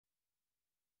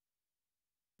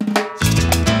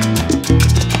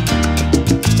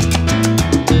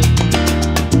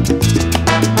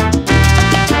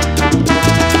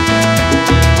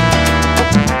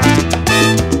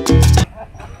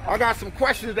some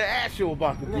questions to ask you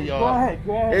about the DR. Go ahead.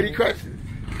 Any questions?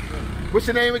 What's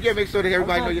your name again? Make sure that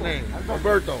everybody know your name.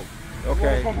 Alberto.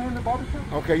 Okay. Can we do it in the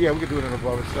barbershop? Okay, yeah, we can do it in the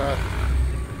barbershop.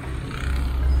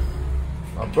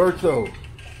 Alberto.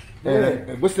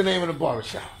 And what's the name of the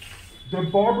barbershop? The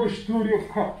Barber Studio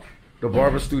Cut. The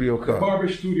Barber Studio Cut. The Barber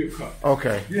Studio Cut.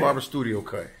 Okay, yeah. Barber Studio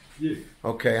Cut. Yeah.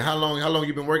 Okay, how long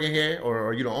you been working here, or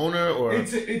are you the owner, or?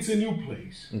 It's a new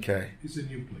place. Okay. It's a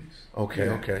new place. Okay,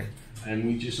 yeah. okay. And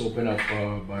we just opened up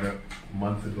about a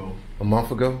month ago. A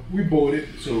month ago? We bought it,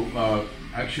 so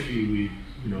actually we,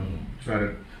 try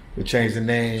to. We change the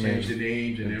name change the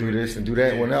names and do this and do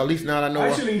that. Yeah. Well, now at least now I know.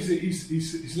 Actually,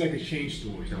 it's like a chain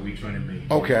store that we're trying to make.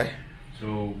 Okay.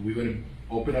 So we're gonna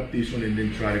open up this one and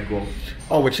then try to go.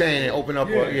 Oh, we're changing and open up.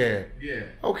 Yeah. Yeah.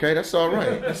 Okay, that's all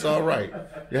right. That's all right.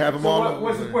 You have them all.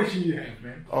 What's the question you have,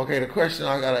 man? Okay, the question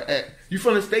I gotta ask. You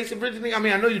from the States originally? I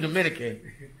mean, I know you're Dominican,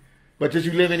 but did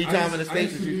you live any time in the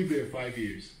States? I used to live there 5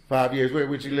 years. 5 years. Where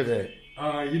would you live at?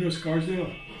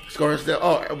 Scarsdale. Scarsdale.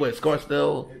 Oh, what?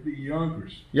 Scarsdale.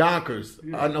 Yonkers. Yonkers.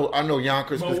 Yeah. I know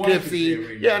Yonkers. Poughkeepsie.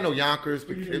 Right, yeah, I know Yonkers.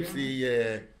 Poughkeepsie.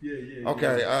 Yeah.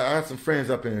 Okay, yeah. I have some friends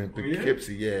up in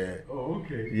Poughkeepsie. Yeah. Oh,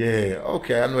 okay. Yeah.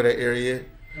 Okay, I know that area.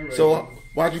 Right. So,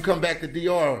 why'd you come back to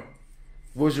DR?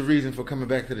 What was your reason for coming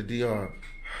back to the DR?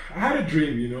 I had a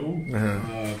dream,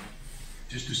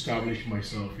 just to establish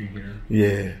myself in here.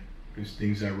 Yeah. Because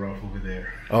things are rough over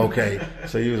there. Okay,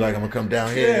 so you was like, I'm gonna come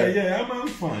down here. Yeah, I'm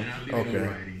fine. I'm living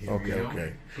alright here.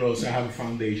 Okay. Plus, I have a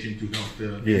foundation to help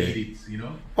the needy,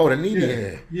 Oh, the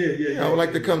needy. Yeah. I would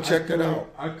like to come check that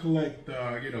out. I collect,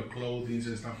 clothing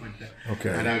and stuff like that. Okay.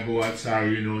 And I go outside,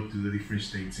 to the different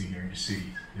states in here in the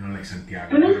city, like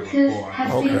Santiago, Bluetooth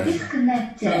has been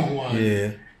disconnected. San Juan,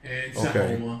 and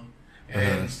Sahoma,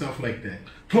 and stuff like that.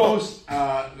 Plus,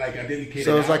 like I dedicate.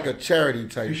 So it's like a charity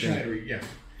type thing. Charity, yeah.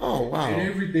 Oh, wow. And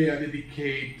every day I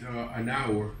dedicate an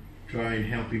hour trying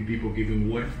helping people, giving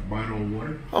water, bottle of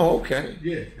water. Oh, okay.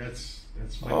 Yeah, that's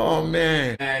my Oh,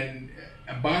 man. And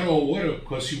a bottle of water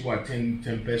costs you, what,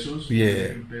 10 pesos? Yeah.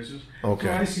 10 pesos. Okay.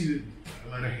 So I see a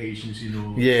lot of Haitians,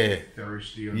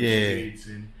 thirsty on the streets,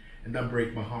 and that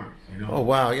breaks my heart, Oh,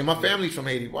 wow. Yeah, my family's from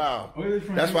Haiti. Wow. Oh,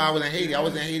 from That's Haiti? why I was in Haiti. I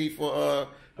was in Haiti for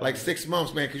like 6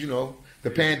 months, man, because, the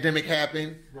pandemic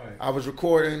happened. Right. I was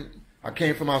recording. I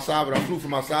came from El Salvador. I flew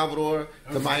from El Salvador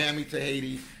to Miami to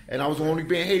Haiti, and I was only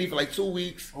been in Haiti for like 2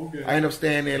 weeks. Okay. I ended up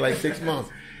staying there like 6 months.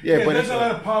 Yeah, but there's a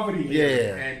lot of poverty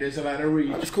here. And there's a lot of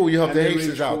rich. That's cool. You help the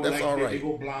Haitians out. That's all right. They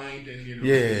go blind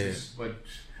and but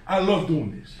I love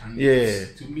doing this. And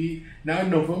to me, now in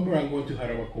November I'm going to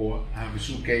Jarabacoa. I have a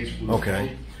suitcase full of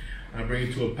clothes. I bring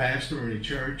it to a pastor in a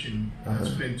church and I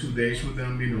spend 2 days with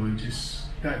them, and just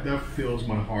that fills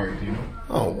my heart,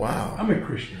 Oh, wow. I'm a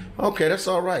Christian. Okay, that's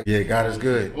all right. Yeah, God is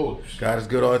good. Oh, God is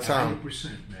good all the time. 100%,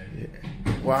 man.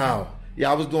 Yeah. Wow. Yeah,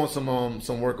 I was doing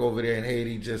some work over there in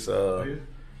Haiti. Just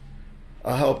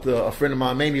I helped a friend of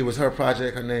mine. Mainly it was her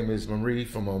project. Her name is Marie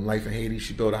from Life in Haiti.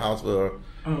 She built a house for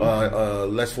a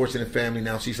less fortunate family.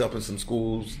 Now she's helping some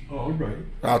schools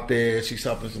out there. She's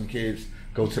helping some kids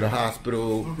go to the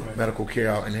hospital, medical care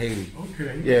out in Haiti.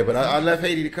 Okay. Yeah, but I left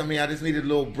Haiti to come here. I just needed a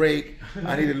little break.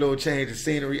 I needed a little change of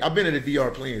scenery. I've been in the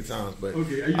DR plenty of times, but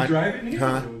okay. Are you driving here?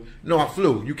 Huh? No, I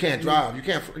flew. You can't drive.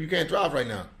 You can't drive right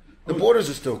now. The borders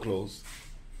are still closed.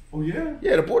 Oh yeah.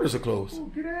 Yeah, the borders are closed. Oh,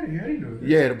 get out of here! I didn't know that.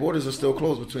 Yeah, the borders are still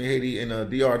closed between Haiti and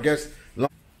DR. I guess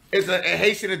it's a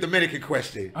Haitian and Dominican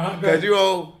question. Because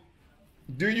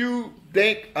do you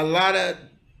think a lot of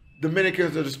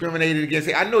Dominicans are discriminated against?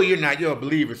 I know you're not. You're a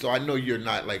believer, so I know you're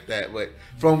not like that. But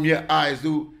from your eyes,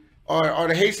 are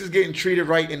the Haitians getting treated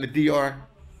right in the DR?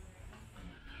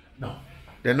 No,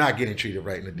 they're not getting treated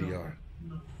right in the DR.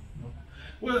 No.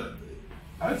 Well,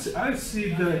 I see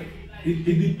that it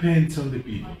depends on the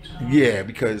people. Yeah,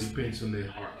 because it depends on their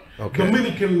heart. Okay.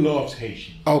 Dominican loves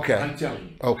Haitians. Okay. I'm telling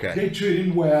you. Okay. They treat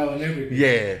him well and everything.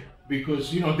 Yeah.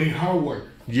 Because they hard work.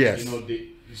 Yes.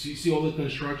 You see all the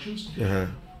constructions.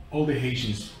 All the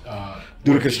Haitians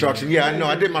do the construction. Yeah, I know.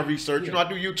 I did my research. I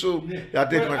do YouTube. Yeah, I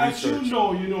did my research. As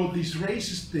you know, this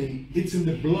racist thing, it's in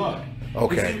the blood.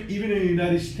 Okay. Even in the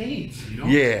United States,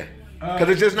 Yeah. Because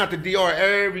it's just not the DR.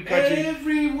 Every country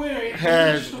everywhere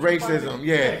has racism.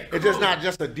 Yeah. It's just not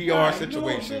just a DR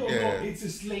situation. No, it's a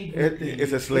slavery thing.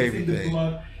 It's a slavery thing. In the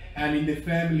blood. And in the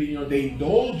family, they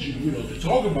indulge you, to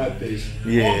talk about this.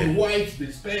 Yeah. All the whites, the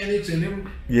Hispanics, and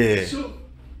everything. Yeah. So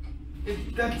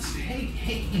that's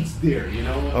hate is there,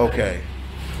 Okay.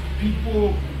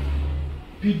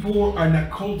 People are not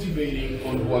cultivating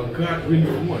on what God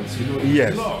really wants,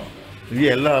 Yes. Love.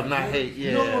 Yeah, love, not hate.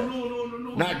 Yeah. No.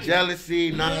 Not jealousy,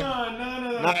 not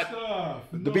None of that stuff.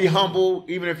 to be humble,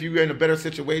 even if you're in a better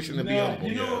situation, to be humble.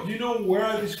 You know where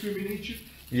I discriminate you?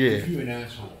 Yeah. If you're an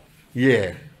asshole.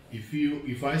 Yeah.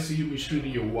 If I see you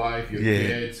mistreating your wife, your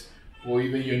kids, or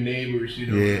even your neighbors, you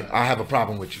know. Yeah, I have a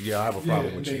problem with you. Yeah, I have a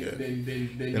problem with you.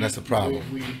 Then that's a problem.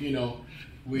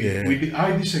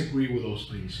 I disagree with those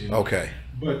things. You know? Okay.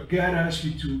 But God asks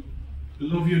you to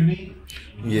love your neighbors.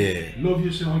 Yeah. Love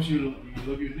yourself, you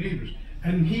love your neighbors.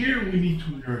 And here we need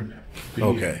to learn that.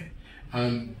 Okay.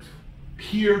 And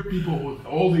here people,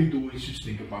 all they do is just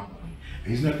think about money.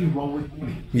 There's nothing wrong with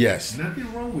money. Yes.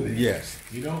 Nothing wrong with it. Yes.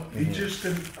 You know, it's just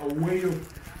a way of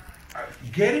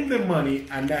getting the money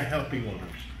and not helping others.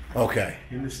 Okay.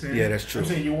 You understand? Yeah, that's true. I'm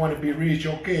saying you want to be rich,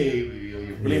 okay,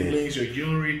 your bling blings, your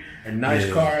jewelry, a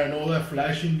nice car and all that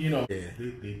flashing, you know. Yeah.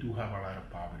 They do have a lot of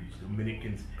poverty.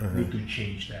 Dominicans need to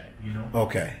change that, you know.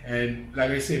 Okay. And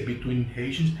like I said, between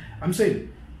Haitians, I'm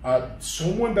saying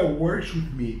someone that works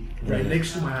with me right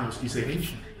next to my house is a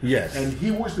Haitian. Yes. And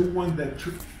he was the one that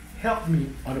helped me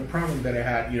on a problem that I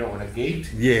had, you know, on a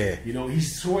gate. Yeah. You know, he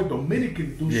saw a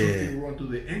Dominican do something wrong to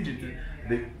the engine.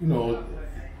 You know,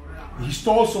 he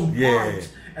stole some parts,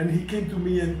 and he came to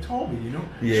me and told me, you know.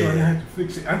 So I had to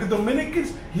fix it. And the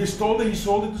Dominicans, he sold it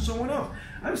to someone else.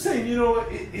 I'm saying, you know,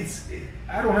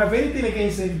 I don't have anything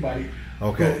against anybody.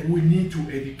 Okay. But we need to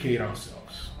educate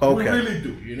ourselves. Okay. We really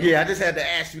do, you know. Yeah, I just had to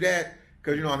ask you that.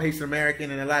 Because, you know, I'm Haitian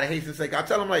American, and a lot of Haitians say, I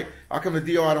tell them, like, I come to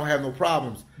DR, I don't have no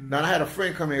problems. Now, I had a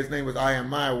friend come here, his name was I Am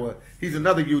Maiwa. He's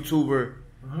another YouTuber.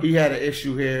 He had an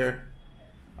issue here.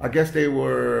 I guess they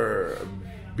were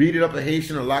beating up a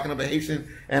Haitian or locking up a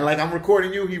Haitian. And, like, I'm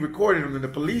recording you, he recorded him, and the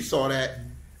police saw that,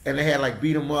 and they had, like,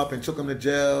 beat him up and took him to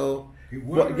jail.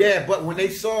 But when they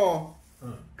saw,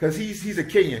 because he's a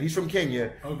Kenyan, he's from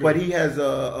Kenya, but he has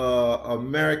a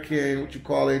American, what you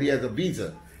call it, he has a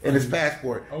visa in his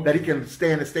passport that he can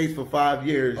stay in the States for 5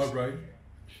 years.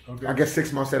 I guess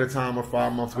 6 months at a time or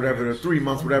 5 months, whatever, 3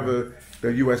 months, whatever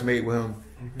the U.S. made with him.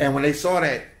 And when they saw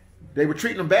that, they were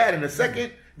treating him bad. And the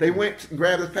second they went and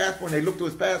grabbed his passport and they looked through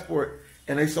his passport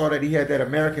and they saw that he had that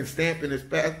American stamp in his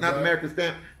passport, not American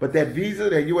stamp, but that visa,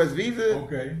 that U.S. visa.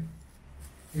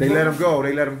 They let him go.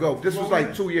 They let him go. This was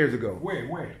like 2 years ago.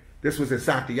 Where? This was in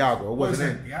Santiago. It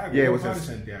wasn't in. Yeah, it was in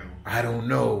Santiago. I don't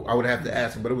know. I would have to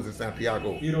ask him, but it was in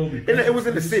Santiago. You know, it was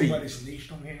in the city. Somebody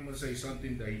snitched on him and say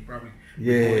something that he probably.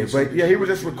 Yeah, but he was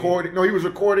just recording. No, he was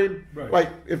recording. Right. Like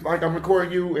if I'm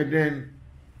recording you, and then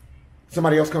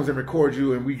somebody else comes and records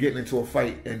you, and we getting into a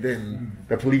fight, and then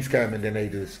the police come and then they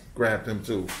just grabbed him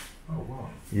too. Oh wow.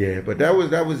 Yeah, but that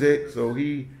was it. So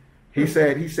he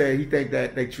said he think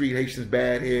that they treat Haitians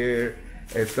bad here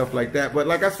and stuff like that. But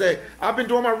like I said, I've been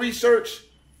doing my research.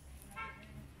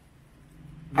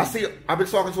 I've been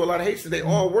talking to a lot of Haitians. They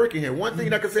all working here. One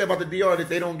thing I can say about the DR that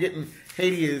they don't get in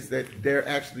Haiti is that they're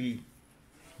actually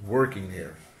working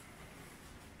here.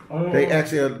 They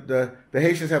actually the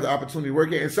Haitians have the opportunity to work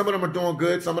here, and some of them are doing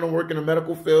good. Some of them work in the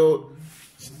medical field.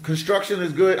 Construction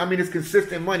is good. I mean, it's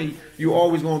consistent money. You're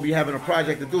always going to be having a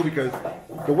project to do because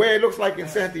the way it looks like in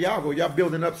Santiago, y'all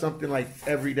building up something like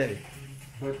every day.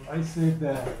 But I said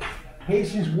that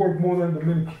Haitians work more than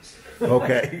Dominicans.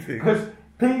 Okay. Because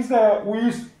things that we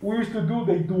used to do,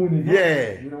 they doing it.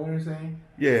 Yeah. You know what I'm saying?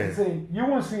 Yeah. I'm saying, you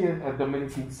won't see a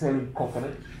Dominican selling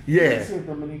coconut. Yeah. You won't see a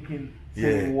Dominican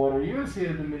selling water. You won't see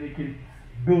a Dominican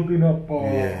building up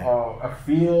a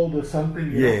field or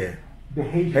something. You know? The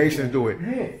Haitians do it.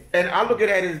 Yeah. And I look at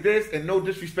it as this, and no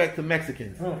disrespect to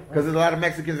Mexicans. Because there's a lot of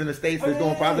Mexicans in the States that's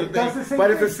doing positive things.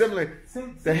 But it's a similar.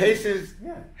 The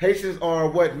Haitians are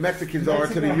what Mexicans are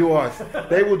to the U.S.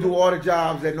 They will do all the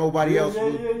jobs that nobody else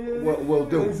will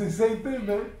do. It's the same thing,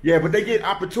 man. Yeah, but they get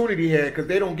opportunity here because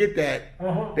they don't get that.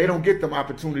 They don't get them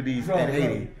opportunities in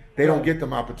Haiti. They don't get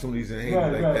them opportunities in Haiti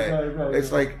like that.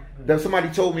 It's like somebody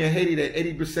told me in Haiti that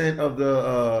 80% of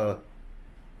the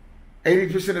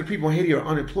 80% of the people in Haiti are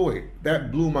unemployed.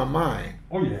 That blew my mind.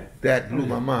 Oh yeah. That blew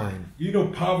my mind. You know,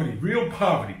 poverty, real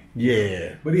poverty.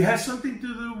 Yeah. But it has something to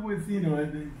do with, you know.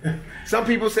 Some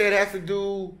people say it has to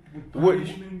do with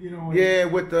you know. Yeah,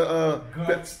 with the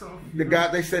God stuff. The guy,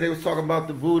 they said they was talking about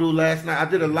the voodoo last night. I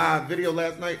did a live video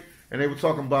last night, and they were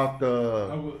talking about they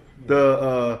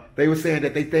were saying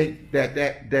that they think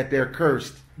that they're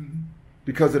cursed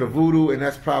because of the voodoo, and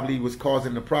that's probably what's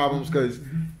causing the problems because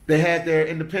they had their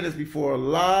independence before a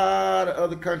lot of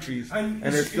other countries, and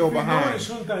they're still behind.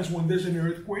 Sometimes when there's an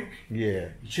earthquake,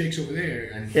 it shakes over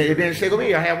there. And it didn't shake over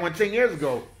here. I had one 10 years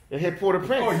ago. It hit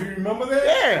Port-au-Prince. Oh, you remember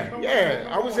that? Yeah.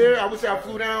 I was here. I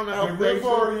flew down to help.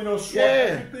 River, you know,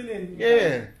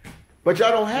 yeah. But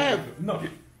y'all don't have. No.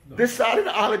 This side of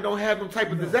the island don't have them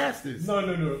type of disasters.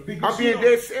 No. Because, I'm being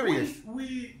dead serious.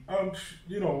 We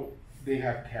you know, they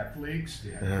have Catholics,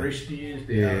 they have Christians,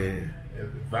 they have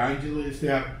evangelists, they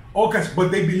have all kinds,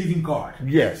 but they believe in God.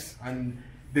 Yes. And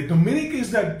the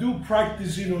Dominicans that do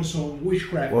practice, you know, some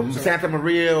wishcraft. Well, Santa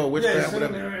Maria or wishcraft,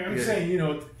 whatever. I'm saying, you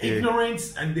know,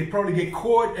 ignorance, and they probably get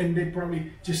caught, and they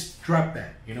probably just drop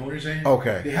that. You know what I'm saying?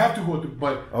 Okay. They have to go to,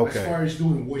 but as far as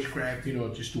doing witchcraft, you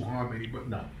know, just to harm anybody,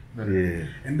 no.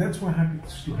 And that's what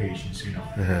happens to Haitians, you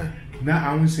know. Now,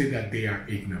 I wouldn't say that they are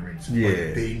ignorant,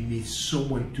 but they need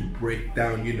someone to break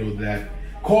down, you know, that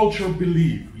cultural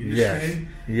belief, you understand?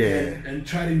 And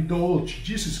try to indulge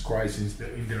Jesus Christ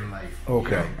in their life.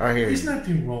 Okay, you know? I hear you. There's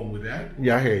nothing wrong with that.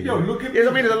 Yeah, I hear you. Yo, look at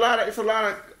I mean, it's a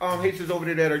lot of Haitians over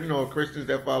there that are, you know, Christians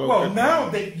that follow. Well, now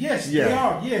they they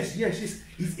are. Yes.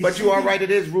 It's but you are right.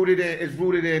 It is rooted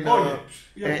in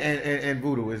and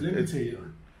voodoo. Let me tell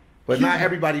you. But Cuba, not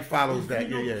everybody follows that.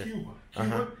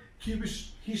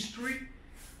 Cuba's history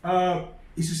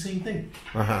is the same thing.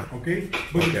 Okay,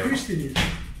 but the Christianism,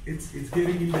 it's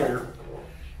getting in there.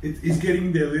 It's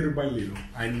getting there little by little.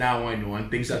 And now I know,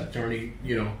 and things are turning,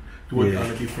 you know, to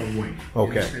a different way.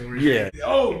 Okay.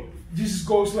 Oh, Jesus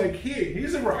goes like,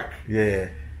 here's a rock. Yeah.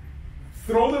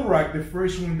 Throw the rock, the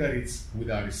first one that it's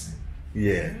without a sin.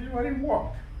 Yeah. Everybody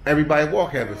walk. Everybody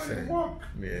walk has a sin. Walk.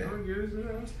 Yeah.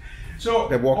 So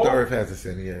that walk the earth has a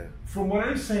sin. Yeah. From what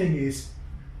I'm saying is,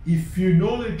 if you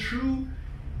know the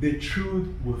truth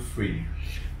will free you.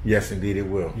 Yes, indeed, it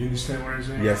will. You understand what I'm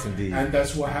saying? Yes, indeed. And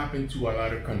that's what happened to a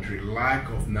lot of countries. Lack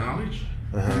of knowledge,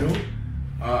 you know?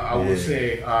 I would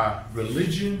say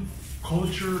religion,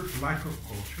 culture, lack of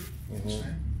culture. You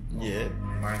understand? Yeah.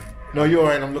 No, you're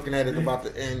right. I'm looking at it about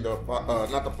the end of,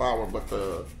 not the power, but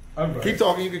the... Keep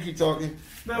talking. You can keep talking.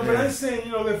 No, but I'm saying,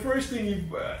 you know, the first thing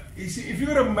you see, if you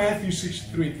go to Matthew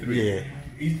 6:33,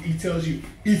 he tells you,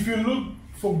 if you look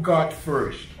for God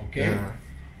first, okay,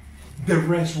 the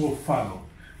rest will follow.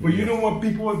 But you know what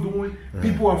people are doing?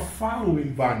 People are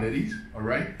following vanities, all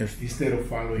right, instead of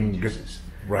following Jesus.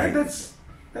 Right. And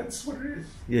that's what it is.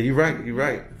 Yeah, you're right. You're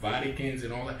right. The Vaticans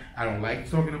and all that. I don't like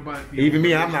talking about. Even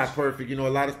me, I'm not perfect. You know, a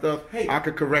lot of stuff I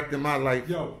could correct in my life,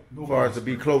 as far as to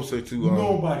be closer to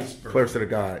nobody's perfect. Closer to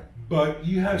God. But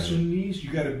you have some needs.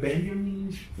 You got to bend your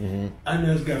knees and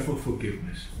ask God for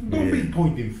forgiveness. Don't be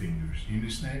pointing fingers. You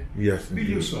understand? Yes. Be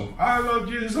yourself. I love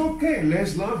Jesus. Okay,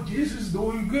 let's love Jesus.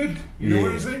 Doing good. You know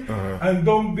what I'm saying? And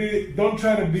don't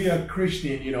try to be a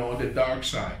Christian. You know, on the dark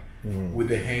side. With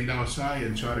the hand outside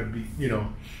and try to be, you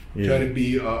know, try to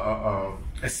be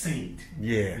a saint.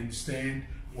 Yeah. Understand?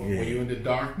 When you're in the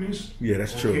darkness. Yeah,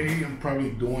 that's true. Okay, I'm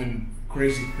probably doing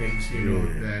crazy things, you know,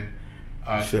 that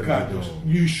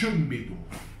you shouldn't be doing.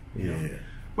 You know?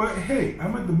 But hey,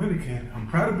 I'm a Dominican. I'm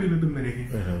proud of being a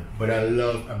Dominican. But I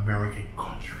love American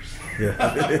cultures.